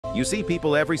You see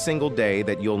people every single day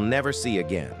that you'll never see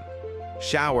again.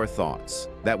 Shower thoughts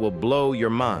that will blow your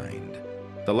mind.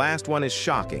 The last one is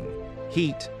shocking: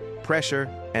 heat, pressure,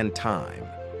 and time.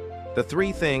 The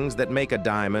three things that make a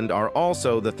diamond are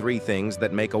also the three things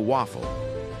that make a waffle.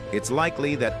 It's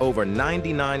likely that over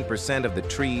 99% of the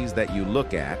trees that you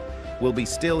look at will be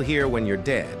still here when you're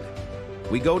dead.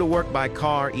 We go to work by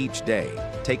car each day,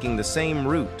 taking the same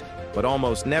route, but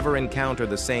almost never encounter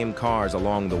the same cars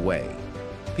along the way.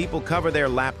 People cover their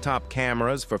laptop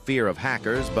cameras for fear of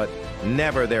hackers, but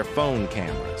never their phone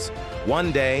cameras.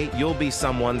 One day, you'll be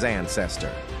someone's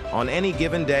ancestor. On any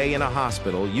given day in a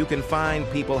hospital, you can find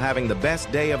people having the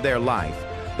best day of their life,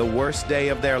 the worst day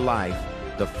of their life,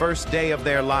 the first day of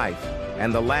their life,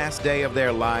 and the last day of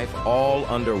their life, all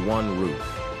under one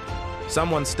roof.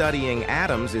 Someone studying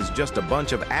atoms is just a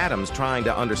bunch of atoms trying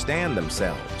to understand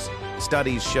themselves.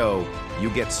 Studies show you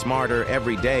get smarter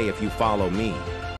every day if you follow me.